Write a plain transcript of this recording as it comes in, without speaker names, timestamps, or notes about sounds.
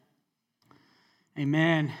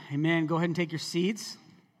Amen. Amen. Go ahead and take your seats.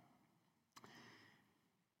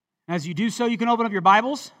 As you do so, you can open up your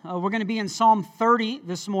Bibles. We're going to be in Psalm 30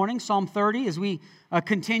 this morning. Psalm 30 as we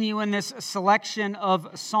continue in this selection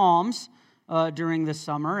of Psalms during this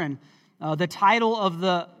summer. And the title of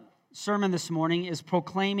the sermon this morning is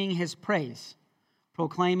Proclaiming His Praise.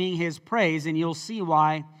 Proclaiming His Praise, and you'll see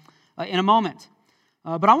why in a moment.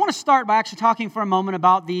 But I want to start by actually talking for a moment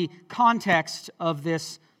about the context of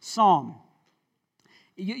this psalm.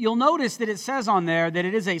 You'll notice that it says on there that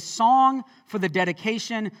it is a song for the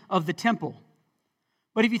dedication of the temple.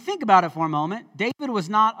 But if you think about it for a moment, David was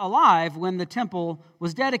not alive when the temple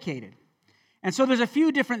was dedicated. And so there's a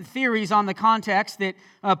few different theories on the context that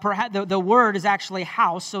perhaps the word is actually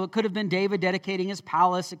house. So it could have been David dedicating his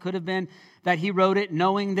palace. It could have been that he wrote it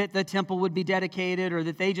knowing that the temple would be dedicated, or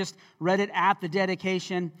that they just read it at the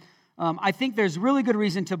dedication. I think there's really good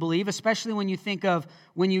reason to believe, especially when you think of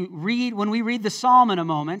when we read the psalm in a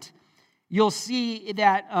moment, you'll see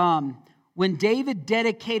that when David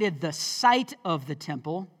dedicated the site of the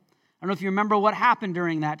temple, I don't know if you remember what happened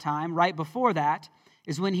during that time. Right before that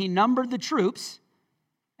is when he numbered the troops,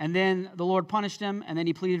 and then the Lord punished him, and then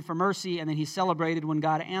he pleaded for mercy, and then he celebrated when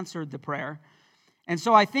God answered the prayer. And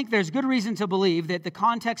so I think there's good reason to believe that the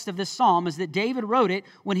context of this psalm is that David wrote it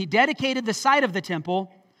when he dedicated the site of the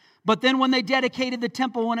temple. But then when they dedicated the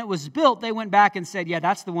temple when it was built, they went back and said, yeah,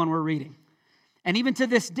 that's the one we're reading. And even to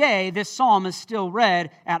this day, this psalm is still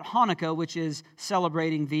read at Hanukkah, which is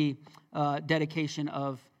celebrating the dedication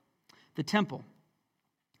of the temple.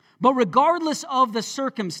 But regardless of the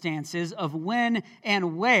circumstances of when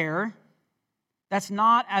and where, that's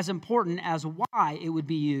not as important as why it would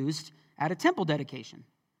be used at a temple dedication.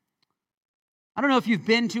 I don't know if you've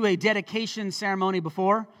been to a dedication ceremony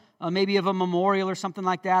before. Maybe of a memorial or something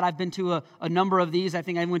like that. I've been to a number of these. I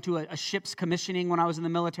think I went to a ship's commissioning when I was in the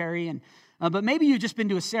military. But maybe you've just been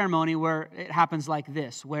to a ceremony where it happens like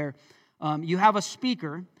this, where you have a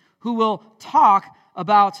speaker who will talk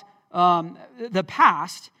about the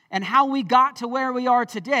past and how we got to where we are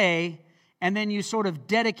today, and then you sort of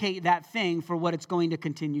dedicate that thing for what it's going to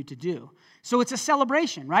continue to do. So it's a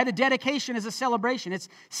celebration, right? A dedication is a celebration. It's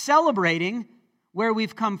celebrating where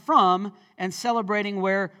we've come from and celebrating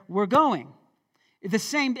where we're going. The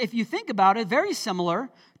same, if you think about it, very similar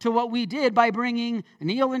to what we did by bringing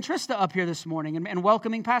Neil and Trista up here this morning and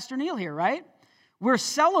welcoming Pastor Neil here, right? We're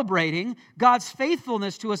celebrating God's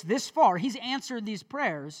faithfulness to us this far. He's answered these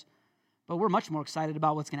prayers, but we're much more excited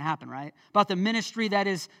about what's going to happen, right? About the ministry that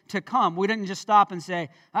is to come. We didn't just stop and say,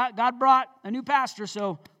 God brought a new pastor,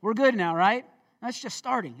 so we're good now, right? That's just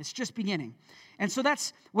starting. It's just beginning. And so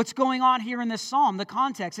that's what's going on here in this psalm, the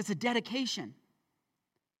context. It's a dedication.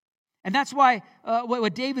 And that's why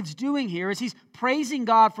what David's doing here is he's praising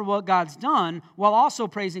God for what God's done while also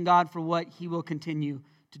praising God for what he will continue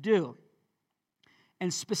to do.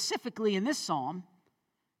 And specifically in this psalm,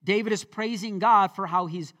 David is praising God for how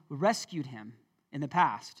he's rescued him in the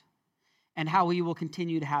past and how he will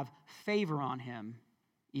continue to have favor on him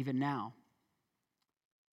even now.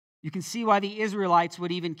 You can see why the Israelites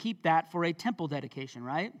would even keep that for a temple dedication,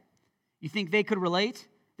 right? You think they could relate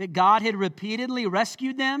that God had repeatedly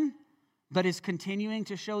rescued them, but is continuing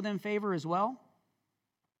to show them favor as well?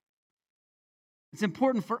 It's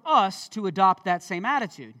important for us to adopt that same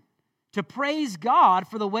attitude, to praise God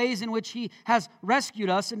for the ways in which He has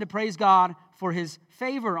rescued us and to praise God for His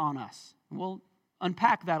favor on us. We'll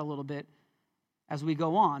unpack that a little bit as we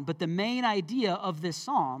go on. But the main idea of this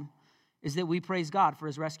psalm is that we praise God for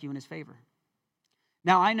His rescue and His favor.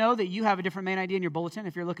 Now, I know that you have a different main idea in your bulletin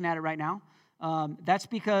if you're looking at it right now. That's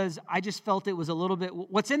because I just felt it was a little bit,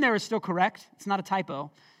 what's in there is still correct. It's not a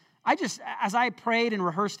typo. As I prayed and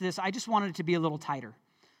rehearsed this, I just wanted it to be a little tighter.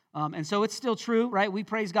 And so it's still true, right? We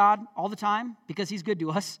praise God all the time because He's good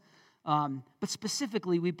to us. But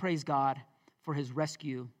specifically, we praise God for His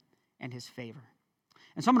rescue and His favor.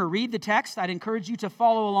 And so I'm going to read the text. I'd encourage you to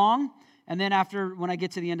follow along. And then when I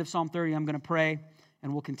get to the end of Psalm 30, I'm going to pray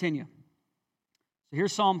and we'll continue. So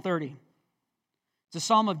here's Psalm 30. It's a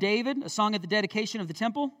psalm of David, a song at the dedication of the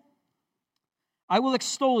temple. I will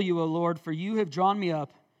extol you, O Lord, for you have drawn me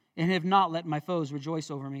up and have not let my foes rejoice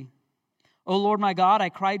over me. O Lord my God, I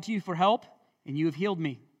cried to you for help, and you have healed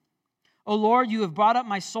me. O Lord, you have brought up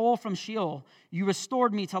my soul from Sheol. You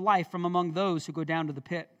restored me to life from among those who go down to the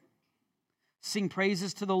pit. Sing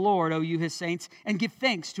praises to the Lord, O you his saints, and give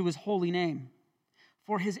thanks to his holy name.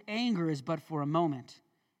 For his anger is but for a moment,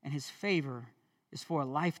 and his favor is for a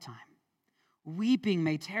lifetime. Weeping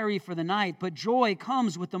may tarry for the night, but joy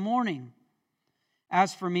comes with the morning.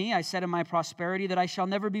 As for me, I said in my prosperity that I shall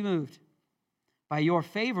never be moved. By your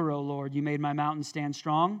favor, O Lord, you made my mountain stand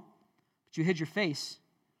strong. but you hid your face.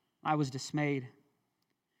 I was dismayed.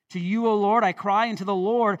 To you, O Lord, I cry, and to the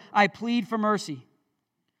Lord I plead for mercy.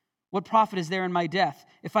 What profit is there in my death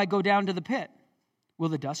if I go down to the pit? Will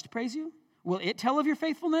the dust praise you? Will it tell of your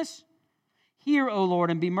faithfulness? Hear, O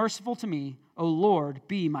Lord, and be merciful to me. O Lord,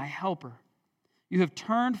 be my helper. You have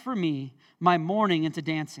turned for me my mourning into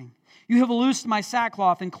dancing. You have loosed my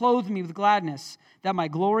sackcloth and clothed me with gladness, that my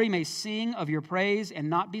glory may sing of your praise and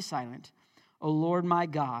not be silent. O Lord my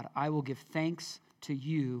God, I will give thanks to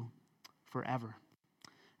you forever.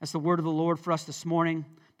 That's the word of the Lord for us this morning.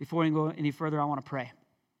 Before we go any further, I want to pray.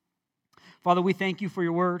 Father, we thank you for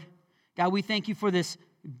your word. God, we thank you for this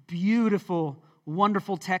beautiful,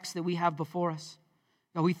 wonderful text that we have before us.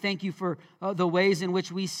 God, we thank you for the ways in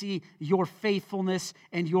which we see your faithfulness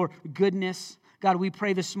and your goodness. God, we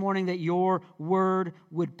pray this morning that your word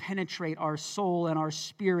would penetrate our soul and our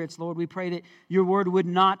spirits, Lord. We pray that your word would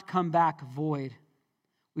not come back void.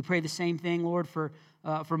 We pray the same thing, Lord, for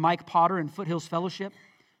Mike Potter and Foothills Fellowship.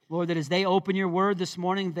 Lord, that as they open your word this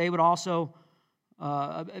morning, they would also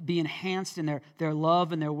be enhanced in their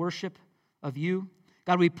love and their worship of you.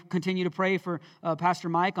 God, we continue to pray for Pastor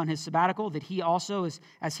Mike on his sabbatical, that he also,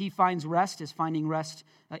 as he finds rest, is finding rest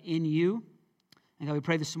in you. And God, we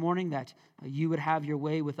pray this morning that you would have your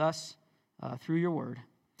way with us through your word.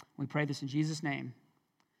 We pray this in Jesus' name.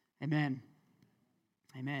 Amen.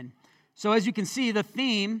 Amen. So as you can see, the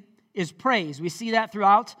theme is praise. We see that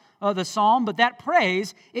throughout the psalm, but that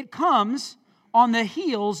praise, it comes on the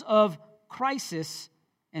heels of crisis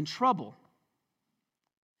and trouble.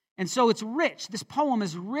 And so it's rich. This poem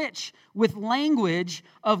is rich with language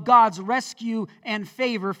of God's rescue and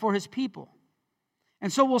favor for his people.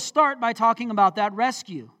 And so we'll start by talking about that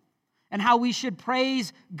rescue and how we should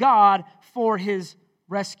praise God for his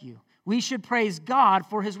rescue. We should praise God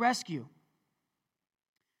for his rescue.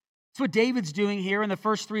 That's what David's doing here in the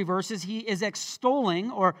first 3 verses. He is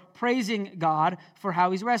extolling or praising God for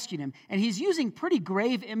how he's rescued him. And he's using pretty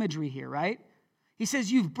grave imagery here, right? He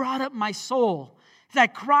says, you've brought up my soul. I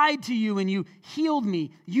cried to you and you healed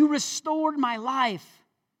me. You restored my life.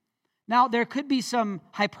 Now, there could be some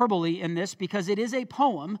hyperbole in this because it is a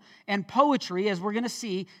poem, and poetry, as we're going to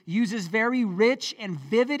see, uses very rich and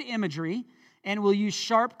vivid imagery and will use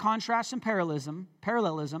sharp contrast and parallelism.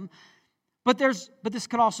 But this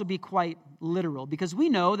could also be quite literal because we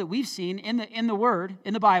know that we've seen in the Word,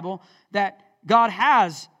 in the Bible, that God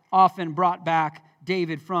has often brought back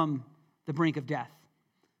David from the brink of death.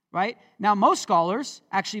 Right? Now, most scholars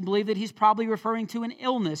actually believe that he's probably referring to an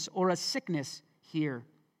illness or a sickness here.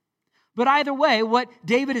 But either way, what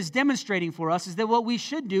David is demonstrating for us is that what we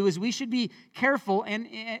should do is we should be careful and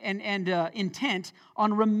intent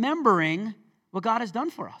on remembering what God has done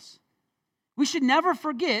for us. We should never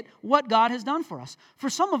forget what God has done for us. For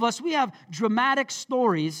some of us, we have dramatic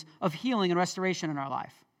stories of healing and restoration in our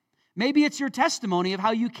life. Maybe it's your testimony of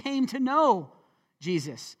how you came to know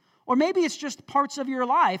Jesus. Or maybe it's just parts of your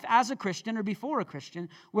life as a Christian or before a Christian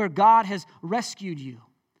where God has rescued you.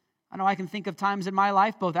 I know I can think of times in my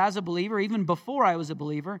life, both as a believer, even before I was a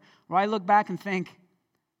believer, where I look back and think,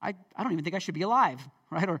 I don't even think I should be alive,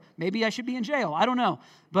 right? Or maybe I should be in jail. I don't know.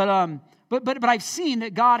 But I've seen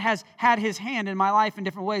that God has had his hand in my life in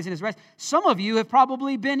different ways in his rest. Some of you have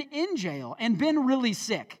probably been in jail and been really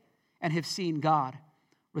sick and have seen God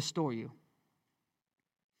restore you.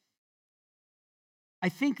 I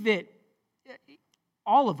think that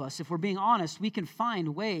all of us, if we're being honest, we can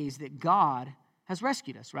find ways that God has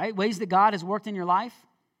rescued us, right? Ways that God has worked in your life.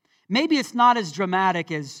 Maybe it's not as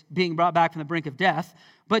dramatic as being brought back from the brink of death,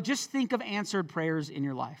 but just think of answered prayers in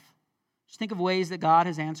your life. Just think of ways that God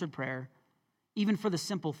has answered prayer, even for the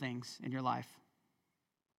simple things in your life.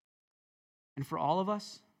 And for all of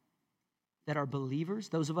us that are believers,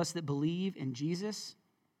 those of us that believe in Jesus,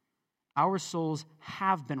 our souls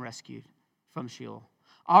have been rescued from Sheol.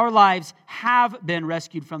 Our lives have been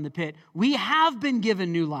rescued from the pit. We have been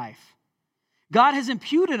given new life. God has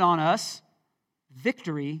imputed on us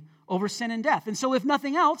victory over sin and death. And so if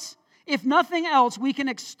nothing else, we can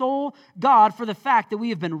extol God for the fact that we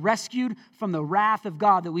have been rescued from the wrath of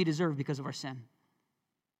God that we deserve because of our sin.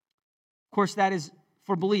 Of course, that is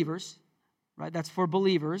for believers, right? That's for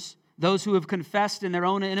believers, those who have confessed in their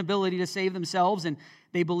own inability to save themselves, and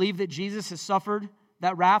they believe that Jesus has suffered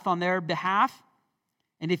that wrath on their behalf.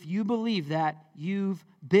 And if you believe that, you've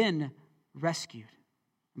been rescued.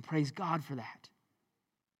 And praise God for that.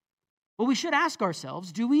 But we should ask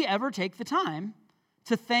ourselves, do we ever take the time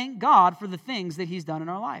to thank God for the things that he's done in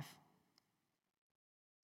our life?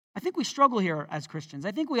 I think we struggle here as Christians.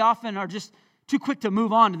 I think we often are just too quick to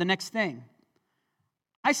move on to the next thing.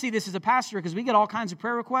 I see this as a pastor because we get all kinds of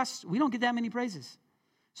prayer requests. We don't get that many praises.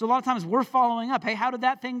 So a lot of times we're following up. Hey, how did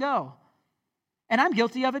that thing go? And I'm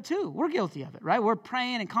guilty of it too. We're guilty of it, right? We're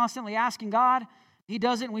praying and constantly asking God. He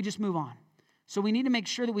does it and we just move on. So we need to make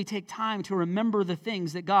sure that we take time to remember the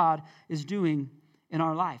things that God is doing in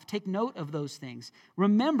our life. Take note of those things.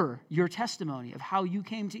 Remember your testimony of how you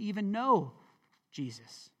came to even know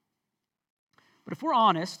Jesus. But if we're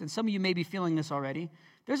honest, and some of you may be feeling this already,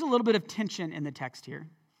 there's a little bit of tension in the text here.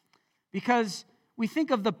 Because we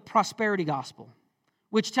think of the prosperity gospel,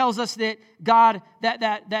 which tells us that God,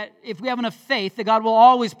 that if we have enough faith, that God will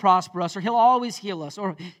always prosper us, or He'll always heal us,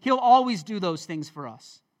 or He'll always do those things for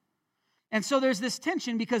us. And so there's this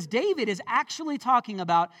tension because David is actually talking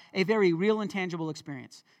about a very real and tangible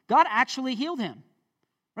experience. God actually healed him.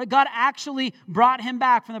 Right? God actually brought him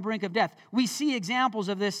back from the brink of death. We see examples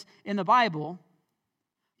of this in the Bible,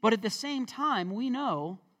 but at the same time, we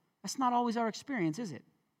know that's not always our experience, is it?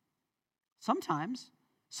 Sometimes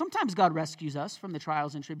God rescues us from the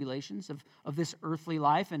trials and tribulations of this earthly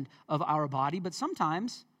life and of our body, but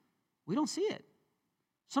sometimes we don't see it.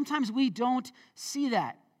 Sometimes we don't see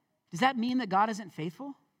that. Does that mean that God isn't faithful?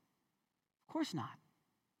 Of course not.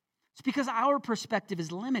 It's because our perspective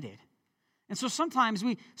is limited. And so sometimes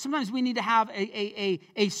we need to have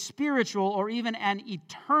a spiritual or even an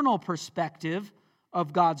eternal perspective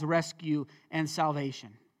of God's rescue and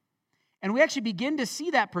salvation. And we actually begin to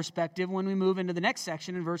see that perspective when we move into the next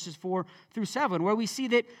section in verses 4 through 7, where we see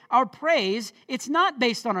that our praise, it's not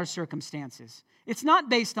based on our circumstances. It's not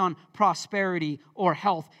based on prosperity or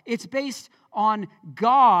health. It's based on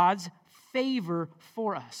God's favor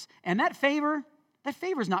for us. And that favor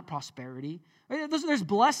is not prosperity. There's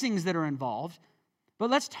blessings that are involved. But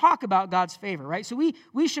let's talk about God's favor, right? So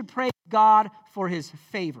we should praise God for His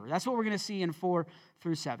favor. That's what we're going to see in 4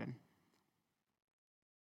 through 7.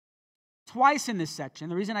 Twice in this section,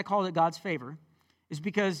 the reason I called it God's favor is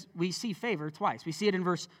because we see favor twice. We see it in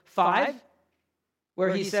verse 5,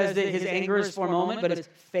 where He says that His anger is for a moment, but His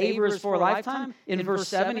favor is for a lifetime. In verse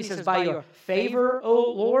 7, He says, by your favor,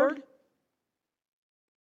 O Lord.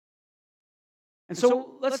 And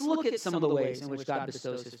so let's look at some of the ways in which God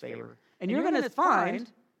bestows His favor. And you're going to find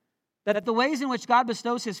that the ways in which God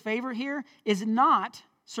bestows His favor here is not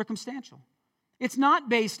circumstantial. It's not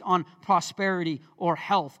based on prosperity or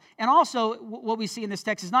health. And also, what we see in this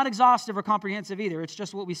text is not exhaustive or comprehensive either. It's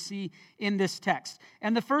just what we see in this text.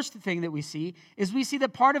 And the first thing that we see is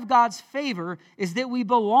that part of God's favor is that we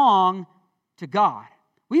belong to God.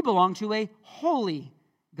 We belong to a holy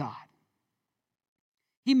God.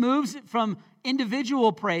 He moves from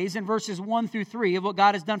individual praise in verses 1 through 3 of what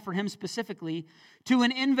God has done for him specifically to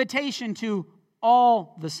an invitation to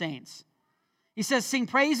all the saints. He says, sing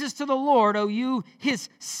praises to the Lord, O you, His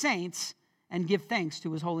saints, and give thanks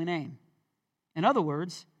to His holy name. In other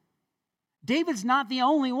words, David's not the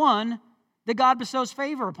only one that God bestows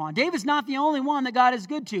favor upon. David's not the only one that God is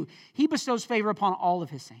good to. He bestows favor upon all of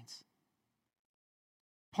His saints.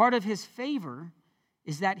 Part of His favor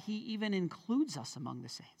is that He even includes us among the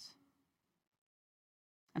saints.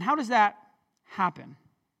 And how does that happen?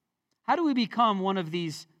 How do we become one of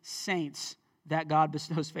these saints that God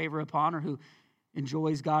bestows favor upon, or who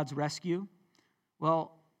enjoys God's rescue?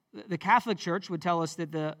 Well, the Catholic Church would tell us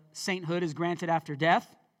that the sainthood is granted after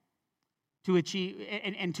death. To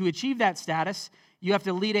achieve that status, you have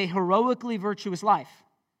to lead a heroically virtuous life,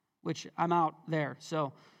 which I'm out there.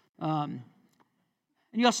 So, and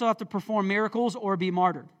you also have to perform miracles or be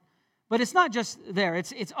martyred. But it's not just there.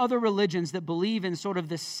 It's other religions that believe in sort of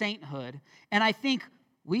this sainthood. And I think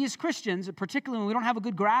we as Christians, particularly when we don't have a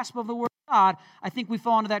good grasp of the Word of God, I think we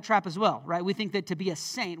fall into that trap as well, right? We think that to be a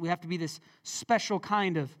saint, we have to be this special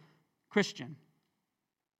kind of Christian.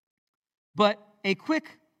 But a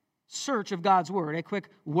quick search of God's Word, a quick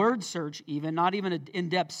word search even, not even an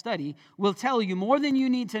in-depth study, will tell you more than you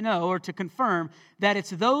need to know or to confirm that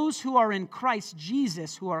it's those who are in Christ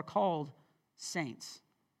Jesus who are called saints.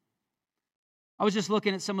 I was just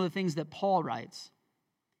looking at some of the things that Paul writes.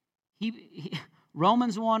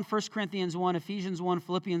 Romans 1, 1 Corinthians 1, Ephesians 1,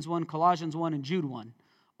 Philippians 1, Colossians 1, and Jude 1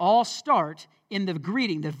 all start in the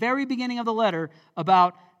greeting, the very beginning of the letter,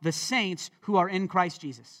 about the saints who are in Christ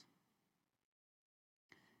Jesus.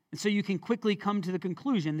 And so you can quickly come to the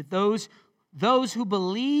conclusion that those who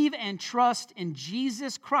believe and trust in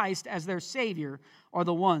Jesus Christ as their Savior are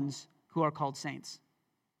the ones who are called saints.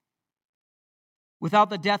 Without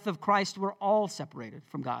the death of Christ, we're all separated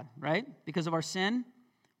from God, right? Because of our sin.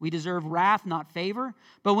 We deserve wrath, not favor.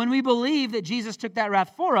 But when we believe that Jesus took that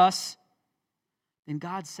wrath for us, then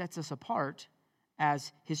God sets us apart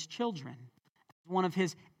as His children, as one of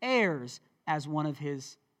His heirs, as one of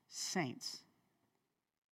His saints.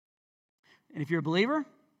 And if you're a believer,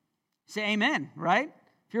 say amen, right?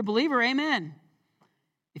 If you're a believer, amen.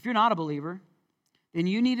 If you're not a believer, then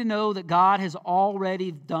you need to know that God has already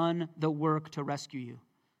done the work to rescue you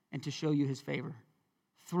and to show you his favor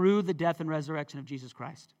through the death and resurrection of Jesus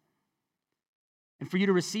Christ. And for you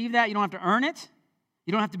to receive that, you don't have to earn it.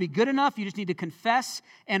 You don't have to be good enough. You just need to confess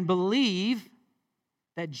and believe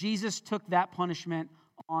that Jesus took that punishment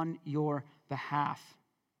on your behalf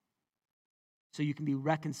so you can be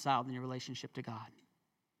reconciled in your relationship to God.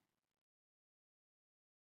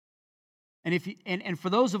 And for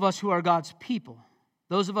those of us who are God's people,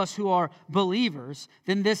 those of us who are believers,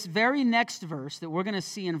 then this very next verse that we're going to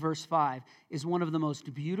see in verse 5 is one of the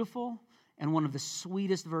most beautiful and one of the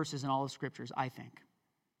sweetest verses in all of Scriptures, I think.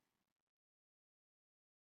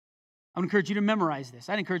 I would encourage you to memorize this.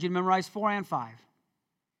 I'd encourage you to memorize 4 and 5.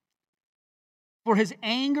 For his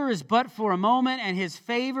anger is but for a moment, and his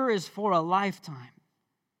favor is for a lifetime.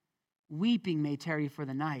 Weeping may tarry for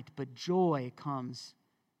the night, but joy comes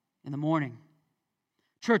in the morning.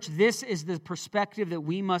 Church, this is the perspective that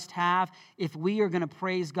we must have if we are going to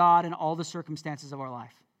praise God in all the circumstances of our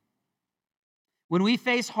life. When we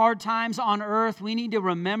face hard times on earth, we need to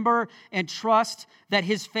remember and trust that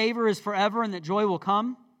his favor is forever and that joy will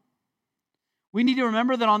come. We need to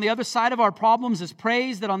remember that on the other side of our problems is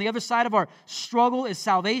praise, that on the other side of our struggle is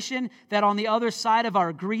salvation, that on the other side of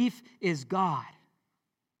our grief is God.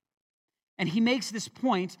 And he makes this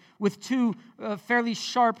point with two fairly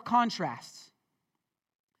sharp contrasts.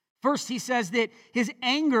 First, he says that his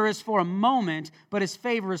anger is for a moment, but his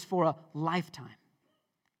favor is for a lifetime.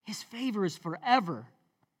 His favor is forever.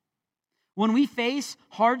 When we face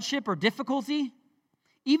hardship or difficulty,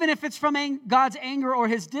 even if it's from God's anger or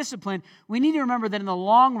his discipline, we need to remember that in the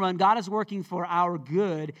long run, God is working for our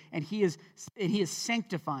good, and he is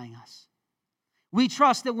sanctifying us. We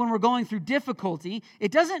trust that when we're going through difficulty,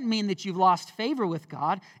 it doesn't mean that you've lost favor with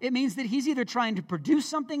God. It means that he's either trying to produce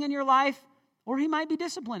something in your life or he might be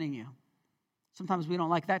disciplining you. Sometimes we don't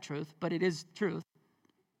like that truth, but it is truth.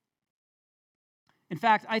 In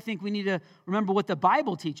fact, I think we need to remember what the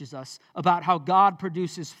Bible teaches us about how God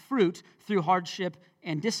produces fruit through hardship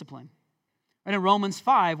and discipline. And in Romans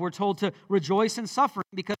 5, we're told to rejoice in suffering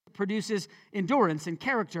because it produces endurance and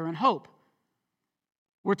character and hope.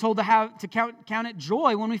 We're told to count it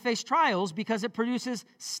joy when we face trials because it produces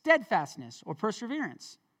steadfastness or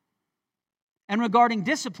perseverance. And regarding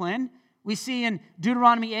discipline, we see in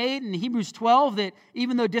Deuteronomy 8 and Hebrews 12 that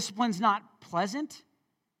even though discipline's not pleasant,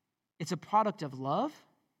 it's a product of love.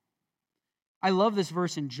 I love this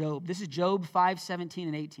verse in Job. This is Job 5:17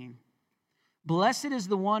 and 18. Blessed is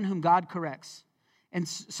the one whom God corrects, and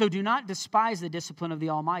so do not despise the discipline of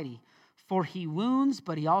the Almighty, for he wounds,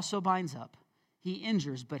 but he also binds up. He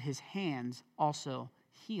injures, but his hands also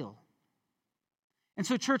heal. And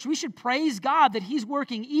so, church, we should praise God that he's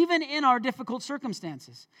working even in our difficult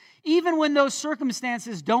circumstances, even when those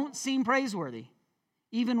circumstances don't seem praiseworthy,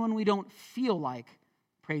 even when we don't feel like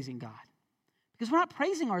praising God. Because we're not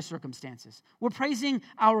praising our circumstances. We're praising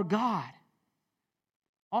our God.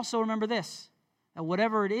 Also remember this, that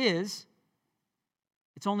whatever it is,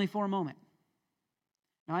 it's only for a moment.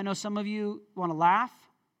 Now, I know some of you want to laugh.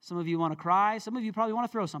 Some of you want to cry. Some of you probably want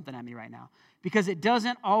to throw something at me right now because it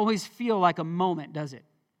doesn't always feel like a moment, does it?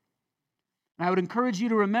 And I would encourage you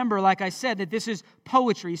to remember, like I said, that this is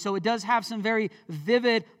poetry, so it does have some very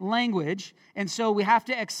vivid language, and so we have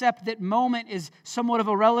to accept that moment is somewhat of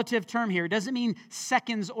a relative term here. It doesn't mean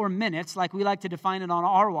seconds or minutes like we like to define it on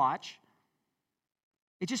our watch.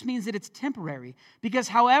 It just means that it's temporary because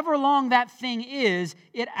however long that thing is,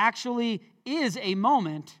 it actually is a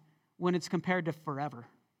moment when it's compared to forever.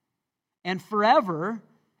 And forever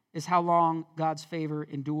is how long God's favor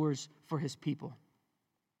endures for his people.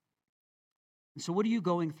 And so what are you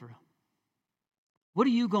going through? What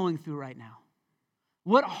are you going through right now?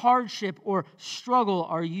 What hardship or struggle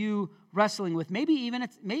are you wrestling with? Maybe even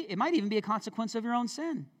it might even be a consequence of your own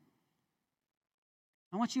sin.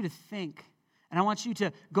 I want you to think, and I want you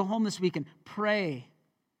to go home this week and pray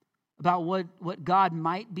about what God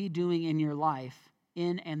might be doing in your life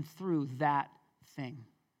in and through that thing.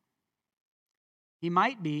 He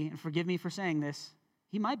might be, and forgive me for saying this,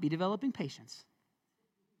 he might be developing patience.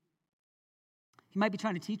 He might be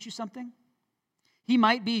trying to teach you something. He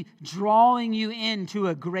might be drawing you into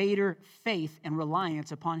a greater faith and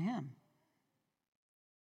reliance upon him.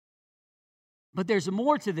 But there's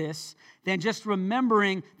more to this than just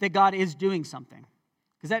remembering that God is doing something.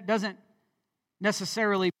 Because that doesn't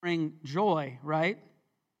necessarily bring joy, right?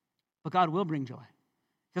 But God will bring joy.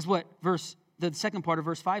 That's what the second part of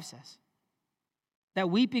verse 5 says. That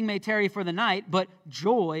weeping may tarry for the night, but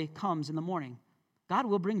joy comes in the morning. God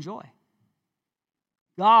will bring joy.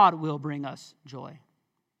 God will bring us joy.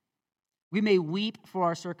 We may weep for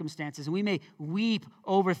our circumstances, and we may weep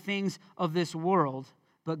over things of this world,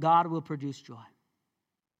 but God will produce joy.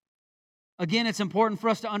 Again, it's important for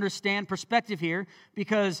us to understand perspective here,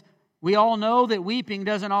 because we all know that weeping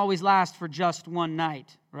doesn't always last for just one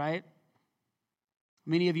night, right?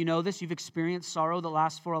 Many of you know this. You've experienced sorrow that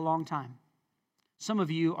lasts for a long time. Some of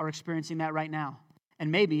you are experiencing that right now,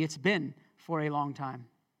 and maybe it's been for a long time.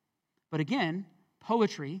 But again,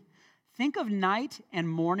 poetry, think of night and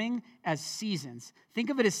morning as seasons. Think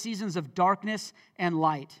of it as seasons of darkness and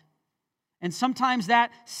light. And sometimes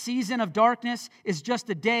that season of darkness is just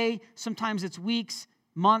a day. Sometimes it's weeks,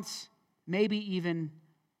 months, maybe even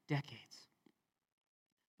decades.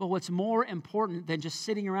 But what's more important than just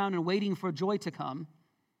sitting around and waiting for joy to come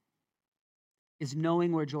is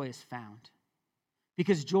knowing where joy is found.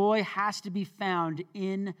 Because joy has to be found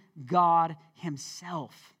in God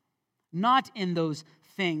Himself, not in those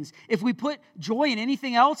things. If we put joy in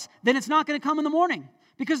anything else, then it's not going to come in the morning,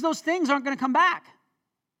 because those things aren't going to come back.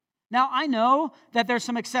 Now, I know that there's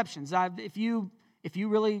some exceptions. If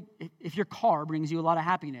your car brings you a lot of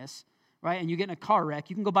happiness, right, and you get in a car wreck,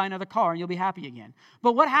 you can go buy another car and you'll be happy again.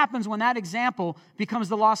 But what happens when that example becomes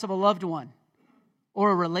the loss of a loved one,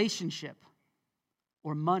 or a relationship,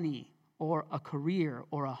 or money, or a career,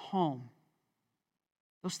 or a home?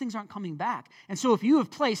 Those things aren't coming back. And so if you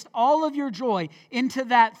have placed all of your joy into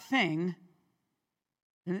that thing,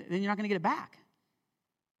 then you're not going to get it back.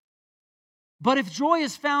 But if joy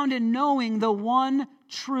is found in knowing the one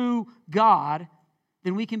true God,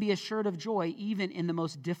 then we can be assured of joy even in the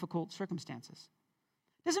most difficult circumstances.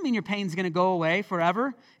 It doesn't mean your pain's going to go away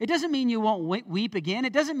forever. It doesn't mean you won't weep again.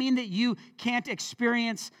 It doesn't mean that you can't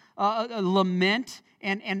experience a lament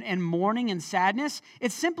and mourning and sadness.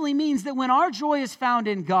 It simply means that when our joy is found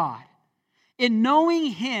in God, in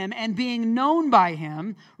knowing Him and being known by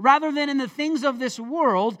Him, rather than in the things of this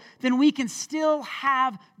world, then we can still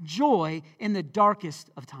have joy in the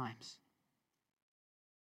darkest of times.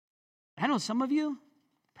 I know some of you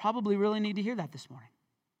probably really need to hear that this morning.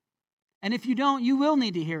 And if you don't, you will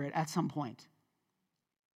need to hear it at some point.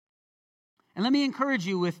 And let me encourage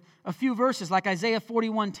you with a few verses like Isaiah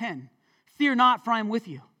 41:10. Fear not, for I am with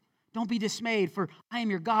you. Don't be dismayed, for I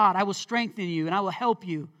am your God. I will strengthen you, and I will help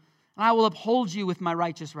you, and I will uphold you with my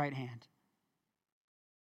righteous right hand.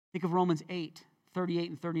 Think of Romans 8:38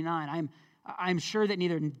 and 39. I am sure that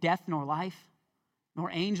neither death nor life,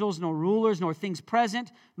 nor angels, nor rulers, nor things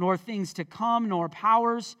present, nor things to come, nor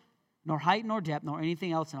powers, nor height, nor depth, nor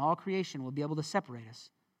anything else in all creation will be able to separate us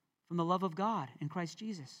from the love of God in Christ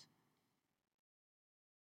Jesus.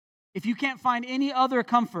 If you can't find any other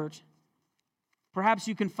comfort, perhaps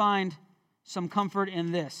you can find some comfort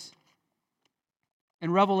in this.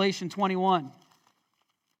 In Revelation 21,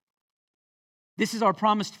 this is our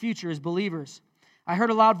promised future as believers. I heard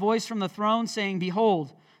a loud voice from the throne saying,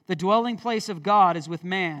 "Behold, the dwelling place of God is with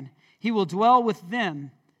man. He will dwell with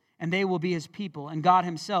them, and they will be His people, and God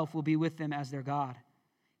Himself will be with them as their God.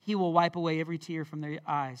 He will wipe away every tear from their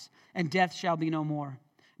eyes, and death shall be no more.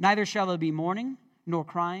 Neither shall there be mourning, nor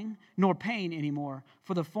crying, nor pain anymore,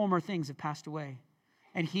 for the former things have passed away."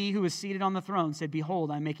 And He who is seated on the throne said,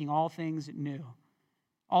 "Behold, I am making all things new."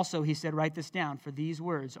 Also, He said, "Write this down, for these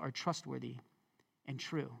words are trustworthy and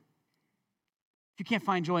true." If you can't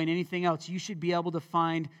find joy in anything else, you should be able to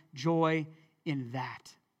find joy in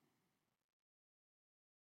that.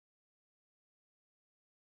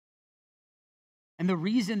 And the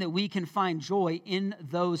reason that we can find joy in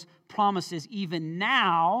those promises even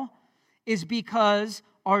now is because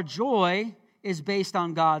our joy is based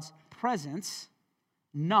on God's presence,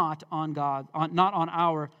 not on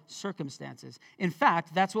our circumstances. In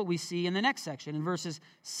fact, that's what we see in the next section, in verses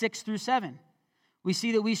 6 through 7. We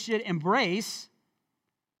see that we should embrace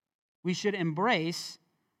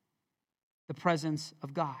the presence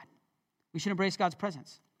of God. We should embrace God's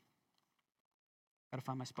presence. Got to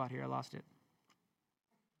find my spot here. I lost it.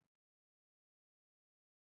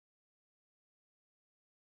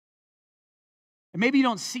 And maybe you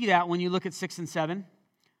don't see that when you look at 6 and 7,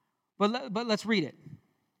 but let's read it.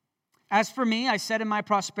 "As for me, I said in my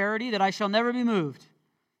prosperity that I shall never be moved.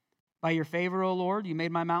 By your favor, O Lord, you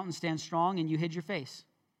made my mountain stand strong, and you hid your face.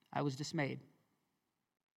 I was dismayed."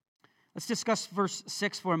 Let's discuss verse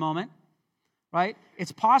 6 for a moment, right?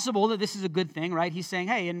 It's possible that this is a good thing, right? He's saying,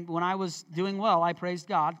 hey, and when I was doing well, I praised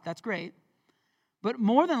God. That's great. But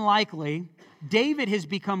more than likely, David has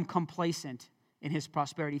become complacent in his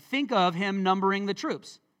prosperity. Think of him numbering the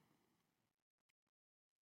troops.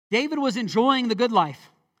 David was enjoying the good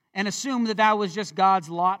life and assumed that that was just God's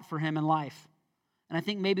lot for him in life. And I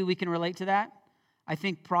think maybe we can relate to that. I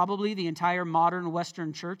think probably the entire modern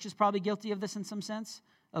Western church is probably guilty of this in some sense.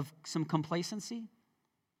 of some complacency.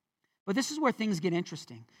 But this is where things get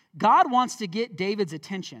interesting. God wants to get David's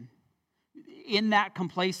attention in that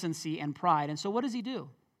complacency and pride. And so what does he do?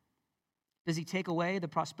 Does he take away the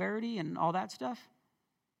prosperity and all that stuff?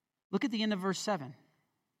 Look at the end of verse 7.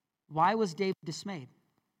 Why was David dismayed?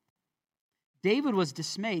 David was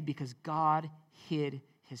dismayed because God hid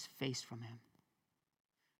his face from him.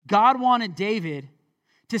 God wanted David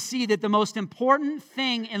to see that the most important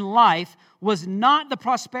thing in life was not the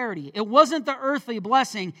prosperity. It wasn't the earthly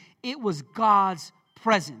blessing. It was God's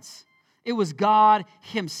presence. It was God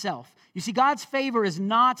himself. You see, God's favor is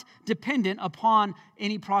not dependent upon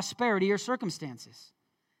any prosperity or circumstances.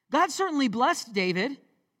 God certainly blessed David,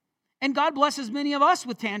 and God blesses many of us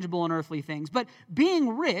with tangible and earthly things. But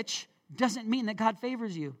being rich doesn't mean that God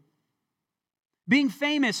favors you. Being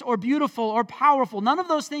famous or beautiful or powerful, none of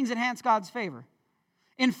those things enhance God's favor.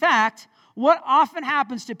 In fact, what often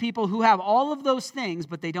happens to people who have all of those things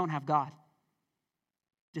but they don't have God?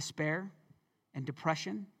 Despair and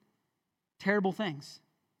depression, terrible things.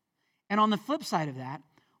 And on the flip side of that,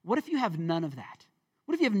 what if you have none of that?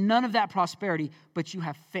 What if you have none of that prosperity, but you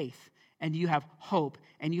have faith and you have hope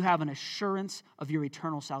and you have an assurance of your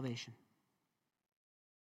eternal salvation?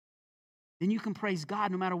 Then you can praise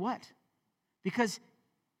God no matter what, because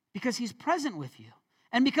he's present with you.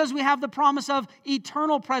 And because we have the promise of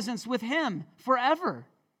eternal presence with him forever.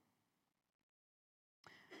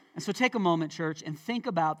 And so take a moment, church, and think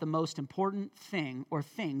about the most important thing or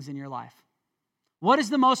things in your life. What is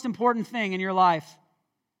the most important thing in your life?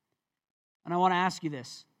 And I want to ask you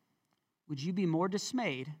this. Would you be more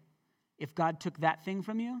dismayed if God took that thing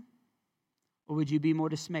from you? Or would you be more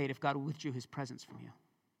dismayed if God withdrew his presence from you?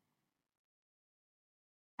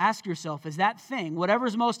 Ask yourself, is that thing, whatever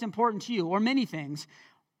is most important to you, or many things,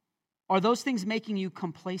 are those things making you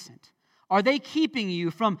complacent? Are they keeping you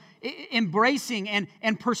from embracing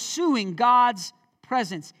and pursuing God's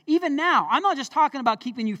presence? Even now, I'm not just talking about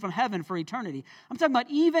keeping you from heaven for eternity. I'm talking about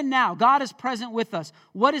even now, God is present with us.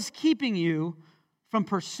 What is keeping you from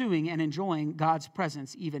pursuing and enjoying God's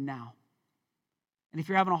presence even now? And if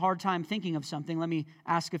you're having a hard time thinking of something, let me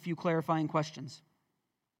ask a few clarifying questions.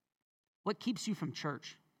 What keeps you from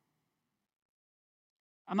church?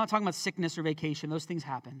 I'm not talking about sickness or vacation. Those things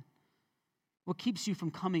happen. What keeps you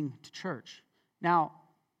from coming to church? Now,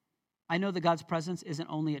 I know that God's presence isn't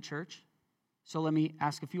only at church, so let me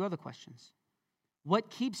ask a few other questions. What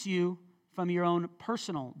keeps you from your own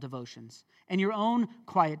personal devotions and your own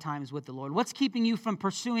quiet times with the Lord? What's keeping you from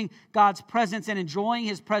pursuing God's presence and enjoying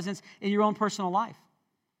his presence in your own personal life?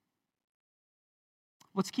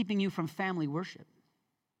 What's keeping you from family worship?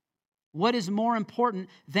 What is more important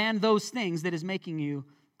than those things that is making you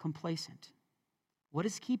complacent? What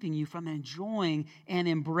is keeping you from enjoying and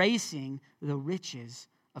embracing the riches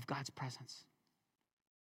of God's presence?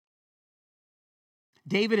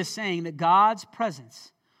 David is saying that God's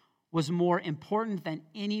presence was more important than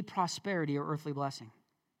any prosperity or earthly blessing,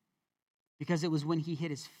 because it was when he hid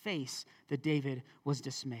his face that David was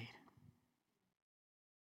dismayed.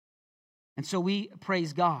 And so we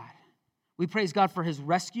praise God. We praise God for his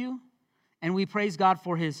rescue, and we praise God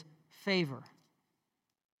for his favor.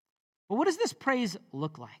 But what does this praise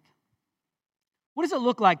look like? What does it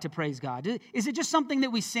look like to praise God? Is it just something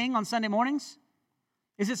that we sing on Sunday mornings?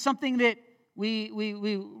 Is it something that we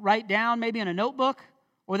write down maybe in a notebook,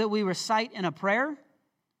 or that we recite in a prayer?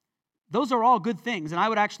 Those are all good things, and I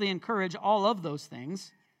would actually encourage all of those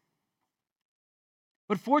things.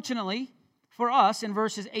 But fortunately for us, in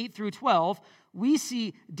verses 8 through 12, we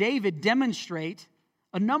see David demonstrate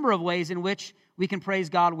a number of ways in which we can praise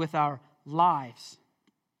God with our lives.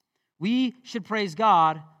 We should praise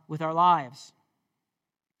God with our lives.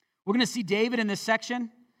 We're going to see David in this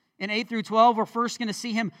section. In 8 through 12, we're first going to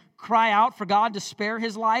see him cry out for God to spare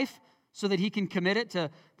his life so that he can commit it to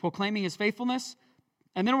proclaiming his faithfulness.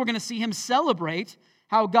 And then we're going to see him celebrate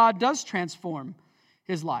how God does transform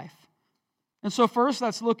his life. And so first,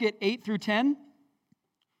 let's look at 8 through 10,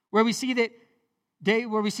 where we see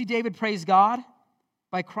David praise God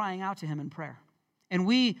by crying out to him in prayer. And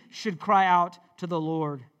we should cry out to the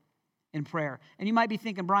Lord in prayer. And you might be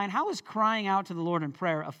thinking, Brian, how is crying out to the Lord in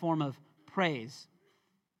prayer a form of praise?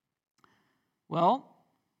 Well,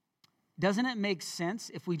 doesn't it make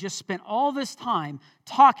sense if we just spent all this time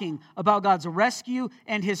talking about God's rescue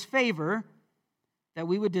and his favor, that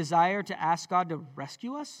we would desire to ask God to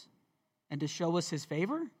rescue us and to show us his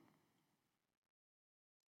favor?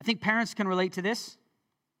 I think parents can relate to this.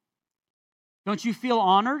 Don't you feel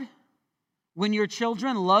honored when your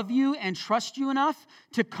children love you and trust you enough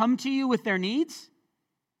to come to you with their needs?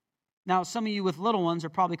 Now, some of you with little ones are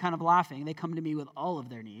probably kind of laughing. They come to me with all of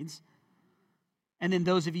their needs. And then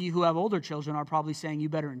those of you who have older children are probably saying you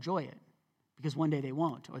better enjoy it because one day they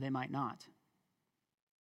won't or they might not.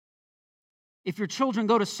 If your children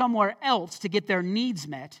go to somewhere else to get their needs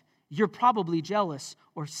met, you're probably jealous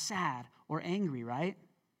or sad or angry, right?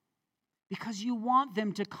 Because you want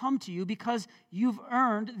them to come to you because you've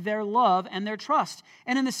earned their love and their trust.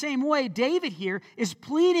 And in the same way, David here is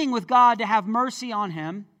pleading with God to have mercy on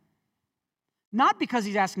him, not because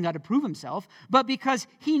he's asking God to prove himself, but because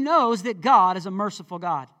he knows that God is a merciful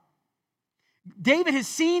God. David has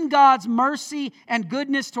seen God's mercy and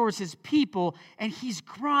goodness towards his people, and he's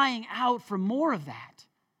crying out for more of that.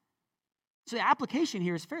 So the application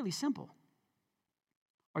here is fairly simple.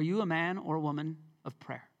 Are you a man or a woman of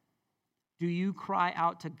prayer? Do you cry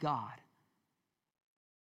out to God?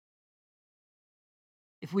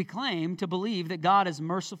 If we claim to believe that God is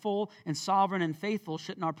merciful and sovereign and faithful,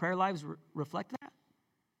 shouldn't our prayer lives reflect that?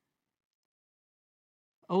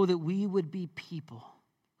 Oh, that we would be people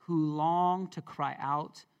who long to cry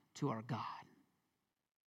out to our God.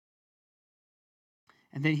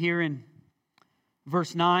 And then here in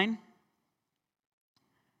verse 9,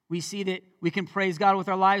 we see that we can praise God with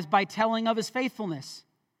our lives by telling of his faithfulness.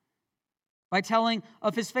 By telling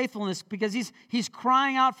of his faithfulness, because he's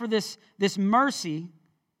crying out for this mercy.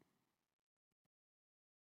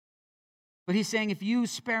 But he's saying, if you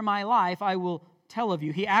spare my life, I will tell of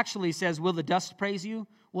you. He actually says, will the dust praise you?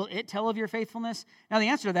 Will it tell of your faithfulness? Now, the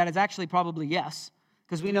answer to that is actually probably yes.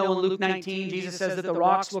 Because we know in Luke 19, Jesus says that the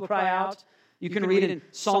rocks will cry out. You can read in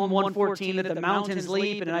Psalm 114 that the mountains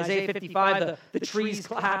leap, and in Isaiah 55, the trees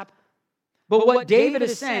clap. But what David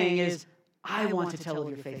is saying is, I want to tell of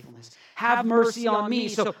your faithfulness. Have mercy on me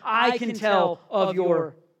so I can tell of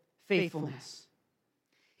your faithfulness.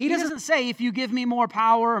 He doesn't say, if you give me more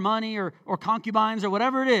power or money or concubines or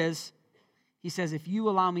whatever it is. He says, if you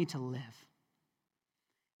allow me to live.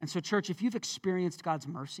 And so, church, if you've experienced God's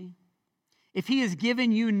mercy, if he has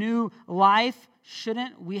given you new life,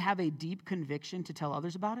 shouldn't we have a deep conviction to tell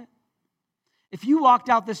others about it? If you walked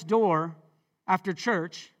out this door after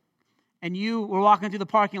church and you were walking through the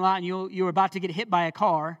parking lot and you were about to get hit by a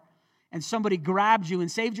car and somebody grabbed you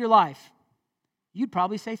and saved your life, you'd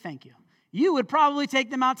probably say thank you. You would probably take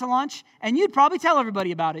them out to lunch and you'd probably tell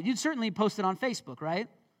everybody about it. You'd certainly post it on Facebook, right?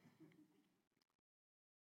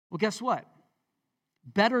 Well, guess what?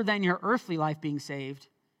 Better than your earthly life being saved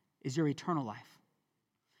is your eternal life.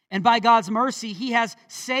 And by God's mercy, he has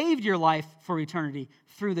saved your life for eternity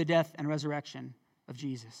through the death and resurrection of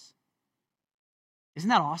Jesus. Isn't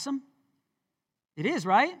that awesome? It is,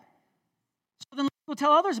 right? So then we'll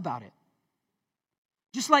tell others about it.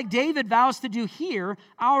 Just like David vows to do here,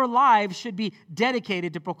 our lives should be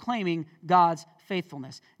dedicated to proclaiming God's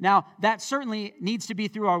faithfulness. Now, that certainly needs to be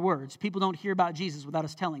through our words. People don't hear about Jesus without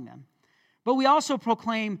us telling them. But we also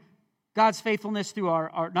proclaim God's faithfulness through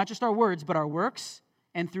our not just our words, but our works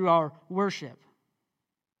and through our worship.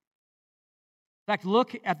 In fact,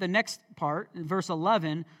 look at the next part, in verse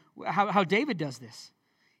 11, how David does this.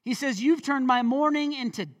 He says, you've turned my mourning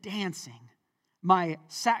into dancing, my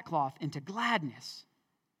sackcloth into gladness.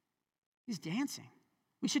 He's dancing.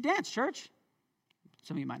 We should dance, church.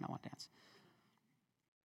 Some of you might not want to dance.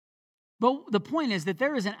 But the point is that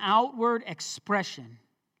there is an outward expression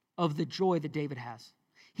of the joy that David has.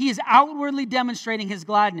 He is outwardly demonstrating his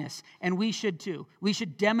gladness, and we should too. We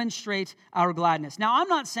should demonstrate our gladness. Now, I'm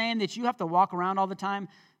not saying that you have to walk around all the time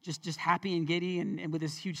just happy and giddy and with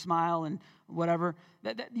this huge smile and whatever.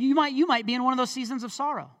 You might be in one of those seasons of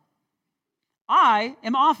sorrow. I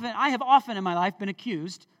have often in my life been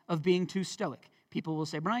accused of being too stoic. People will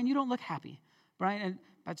say, Brian, you don't look happy. Brian, and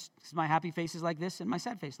that's my happy face is like this, and my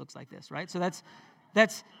sad face looks like this, right? So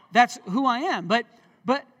that's who I am. But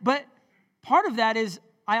part of that is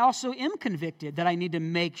I also am convicted that I need to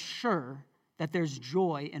make sure that there's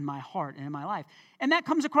joy in my heart and in my life. And that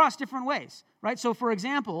comes across different ways, right? So for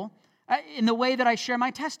example, in the way that I share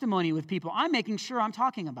my testimony with people, I'm making sure I'm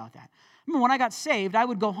talking about that. I remember when I got saved, I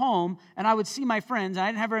would go home and I would see my friends. I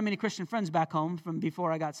didn't have very many Christian friends back home from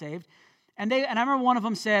before I got saved. And I remember one of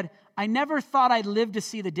them said, I never thought I'd live to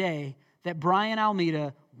see the day that Brian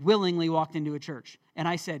Almeida willingly walked into a church. And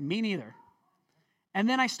I said, me neither. And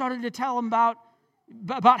then I started to tell him about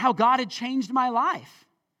how God had changed my life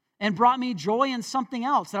and brought me joy in something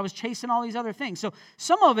else, that I was chasing all these other things. So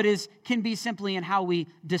some of it can be simply in how we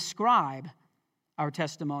describe our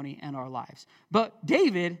testimony and our lives. But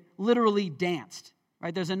David literally danced,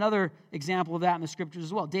 right? There's another example of that in the scriptures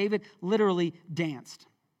as well. David literally danced.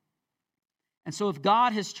 And so if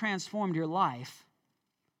God has transformed your life,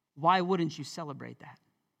 why wouldn't you celebrate that?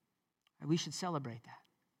 We should celebrate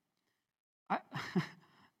that.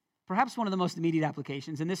 perhaps one of the most immediate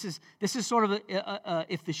applications, and this is sort of a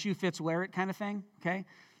if the shoe fits, wear it kind of thing, okay?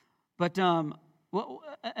 But an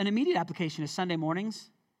immediate application is Sunday mornings.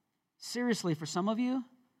 Seriously, for some of you,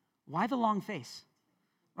 why the long face,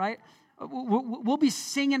 right? We'll be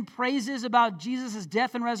singing praises about Jesus'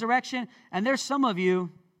 death and resurrection, and there's some of you,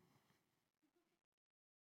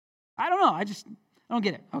 I don't know, I don't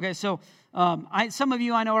get it, okay? So some of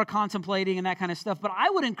you I know are contemplating and that kind of stuff, but I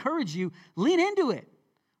would encourage you, lean into it,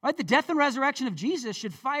 right? The death and resurrection of Jesus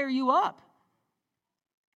should fire you up.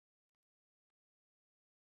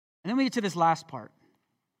 And then we get to this last part.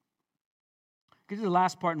 Get to the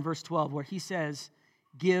last part in verse 12 where he says,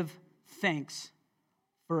 give thanks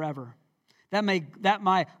forever. That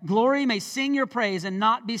my glory may sing your praise and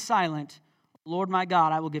not be silent. Lord my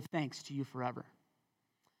God, I will give thanks to you forever.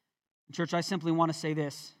 Church, I simply want to say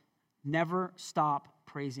this. Never stop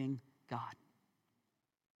praising God.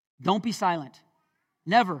 Don't be silent.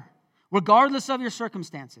 Never. Regardless of your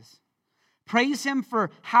circumstances. Praise him for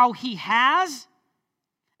how he has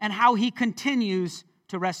and how he continues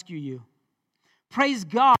to rescue you. Praise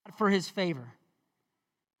God for his favor.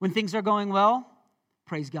 When things are going well,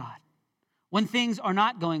 praise God. When things are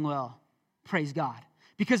not going well, praise God.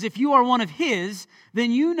 Because if you are one of his, then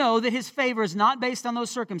you know that his favor is not based on those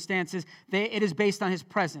circumstances. It is based on his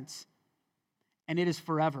presence. And it is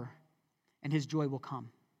forever. And his joy will come.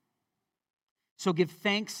 So give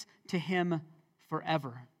thanks to him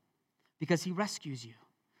forever. Because he rescues you.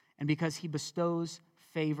 And because he bestows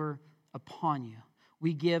favor upon you.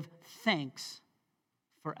 We give thanks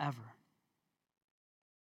forever.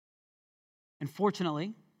 And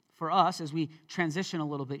fortunately, for us, as we transition a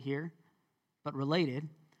little bit here, but related,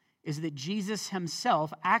 is that Jesus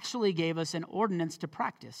himself actually gave us an ordinance to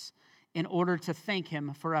practice in order to thank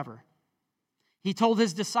him forever. He told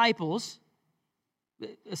his disciples,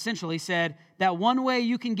 essentially said, that one way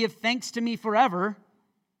you can give thanks to me forever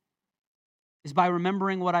is by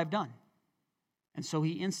remembering what I've done. And so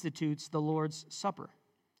he institutes the Lord's Supper.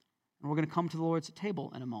 And we're going to come to the Lord's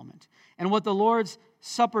table in a moment. And what the Lord's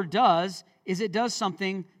Supper does is it does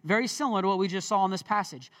something very similar to what we just saw in this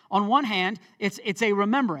passage. On one hand, it's a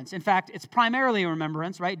remembrance. In fact, it's primarily a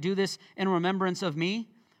remembrance, right? Do this in remembrance of me,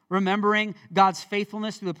 remembering God's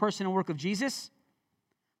faithfulness through the person and work of Jesus.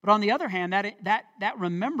 But on the other hand, that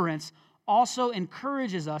remembrance also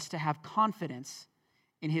encourages us to have confidence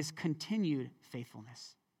in his continued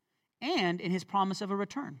faithfulness and in his promise of a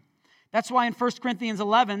return. That's why in 1 Corinthians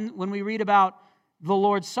 11, when we read about the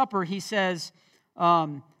Lord's Supper, he says,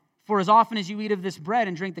 for as often as you eat of this bread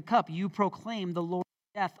and drink the cup, you proclaim the Lord's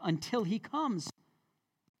death until he comes.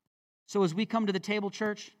 So as we come to the table,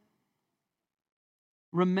 church,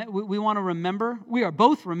 we want to remember, we are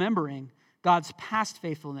both remembering God's past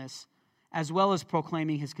faithfulness as well as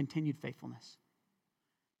proclaiming his continued faithfulness.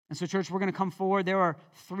 And so, church, we're going to come forward. There are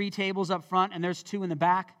 3 tables up front, and there's 2 in the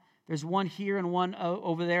back. There's one here and one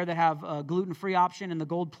over there that have a gluten-free option in the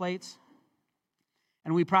gold plates.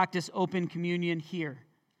 And we practice open communion here,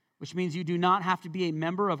 which means you do not have to be a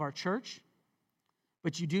member of our church,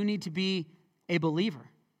 but you do need to be a believer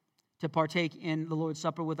to partake in the Lord's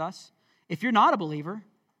Supper with us. If you're not a believer,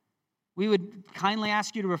 we would kindly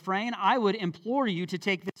ask you to refrain. I would implore you to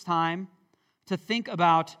take this time to think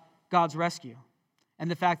about God's rescue and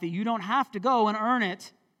the fact that you don't have to go and earn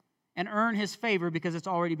it and earn his favor because it's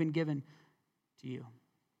already been given to you.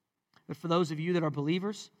 But for those of you that are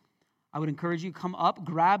believers, I would encourage you, come up,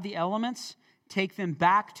 grab the elements, take them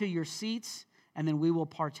back to your seats, and then we will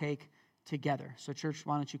partake together. So church,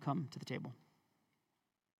 why don't you come to the table?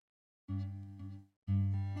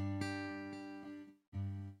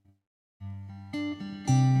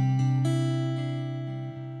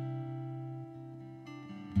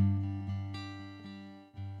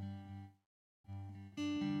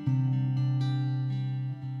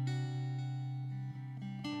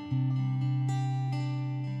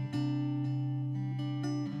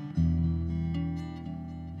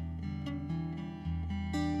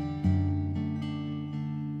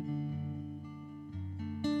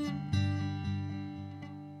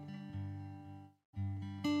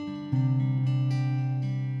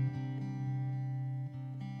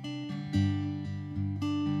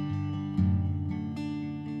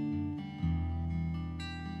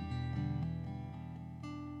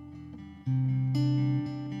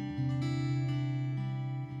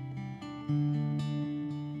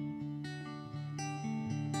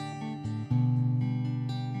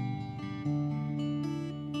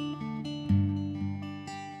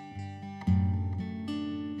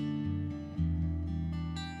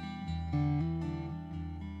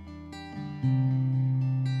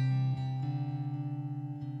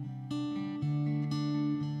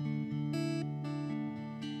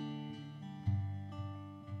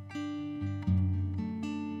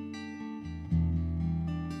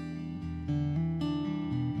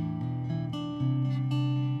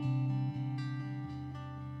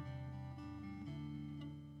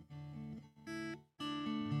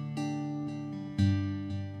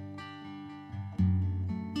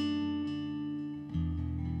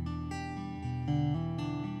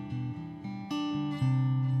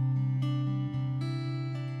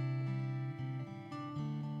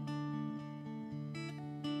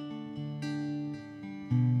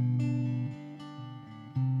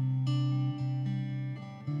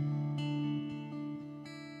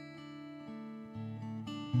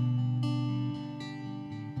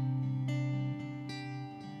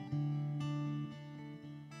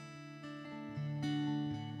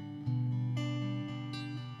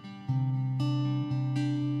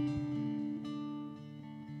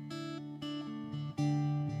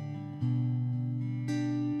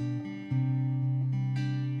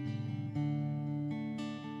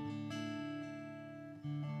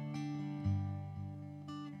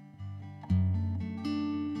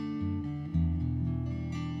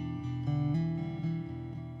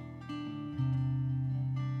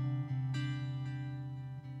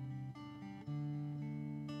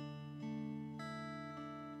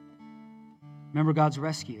 Remember God's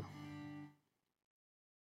rescue.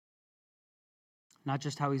 Not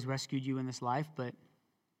just how he's rescued you in this life, but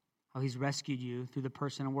how he's rescued you through the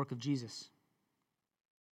person and work of Jesus.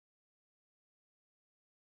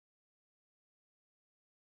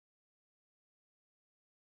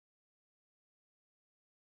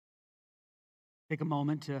 Take a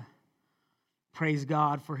moment to praise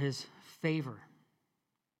God for his favor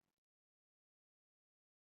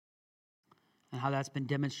and how that's been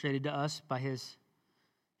demonstrated to us by his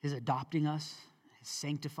adopting us, his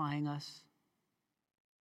sanctifying us,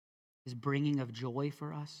 his bringing of joy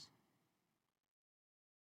for us.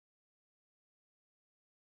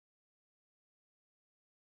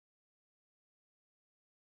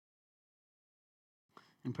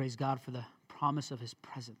 And praise God for the promise of his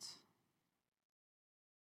presence,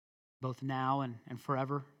 both now and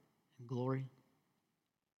forever in glory.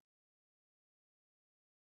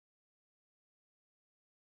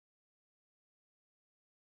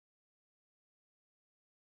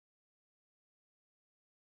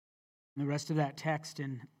 And the rest of that text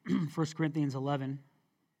in 1 Corinthians 11,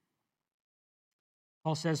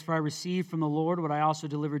 Paul says, "For I received from the Lord what I also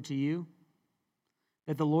delivered to you,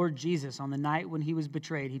 that the Lord Jesus, on the night when he was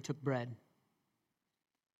betrayed, he took bread.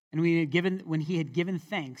 And when he had given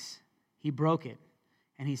thanks, he broke it,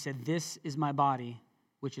 and he said, 'This is my body,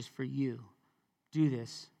 which is for you. Do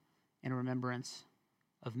this in remembrance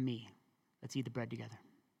of me.'" Let's eat the bread together.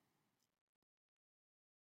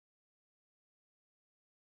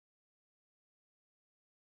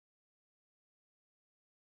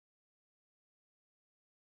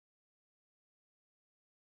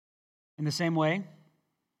 In the same way,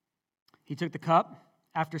 he took the cup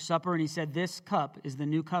after supper and he said, "This cup is the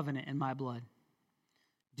new covenant in my blood.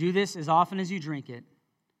 Do this as often as you drink it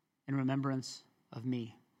in remembrance of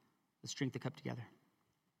me." Let's drink the cup together.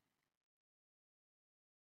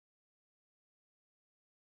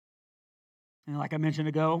 And like I mentioned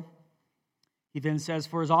ago, he then says,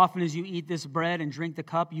 "For as often as you eat this bread and drink the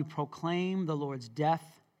cup, you proclaim the Lord's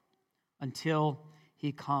death until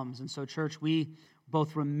he comes." And so, church, we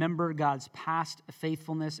both remember God's past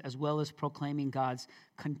faithfulness as well as proclaiming God's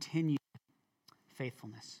continued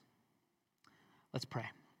faithfulness. Let's pray.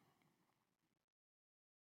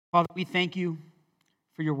 Father, we thank you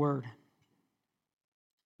for your word.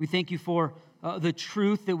 We thank you for the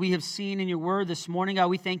truth that we have seen in your word this morning. God,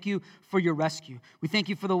 we thank you for your rescue. We thank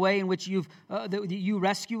you for the way in which that you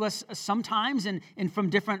rescue us sometimes and from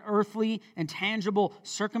different earthly and tangible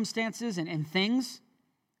circumstances and things.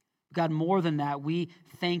 God, more than that, we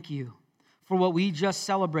thank you for what we just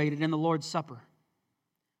celebrated in the Lord's Supper,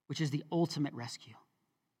 which is the ultimate rescue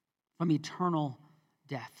from eternal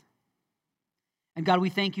death. And God, we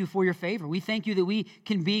thank you for your favor. We thank you that we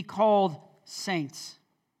can be called saints,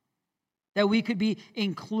 that we could be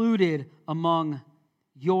included among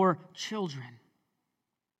your children.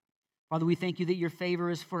 Father, we thank you that your favor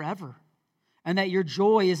is forever and that your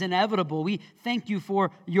joy is inevitable. We thank you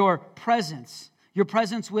for your presence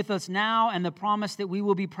with us now, and the promise that we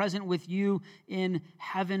will be present with you in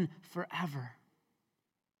heaven forever.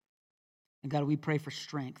 And God, we pray for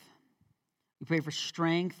strength. We pray for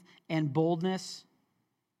strength and boldness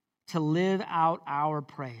to live out our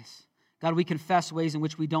praise. God, we confess ways in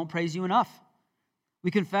which we don't praise you enough.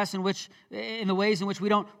 We confess in the ways in which we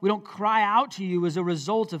don't cry out to you as a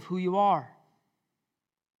result of who you are.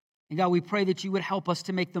 And God, we pray that you would help us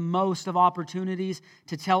to make the most of opportunities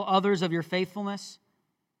to tell others of your faithfulness.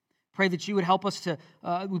 Pray that you would help us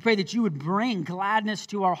we pray that you would bring gladness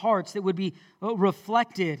to our hearts that would be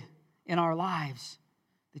reflected in our lives,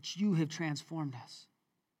 that you have transformed us.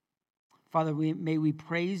 Father, may we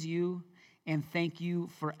praise you and thank you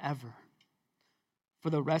forever for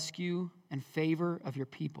the rescue and favor of your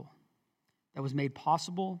people that was made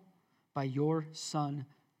possible by your Son,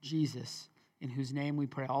 Jesus, in whose name we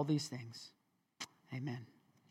pray all these things. Amen.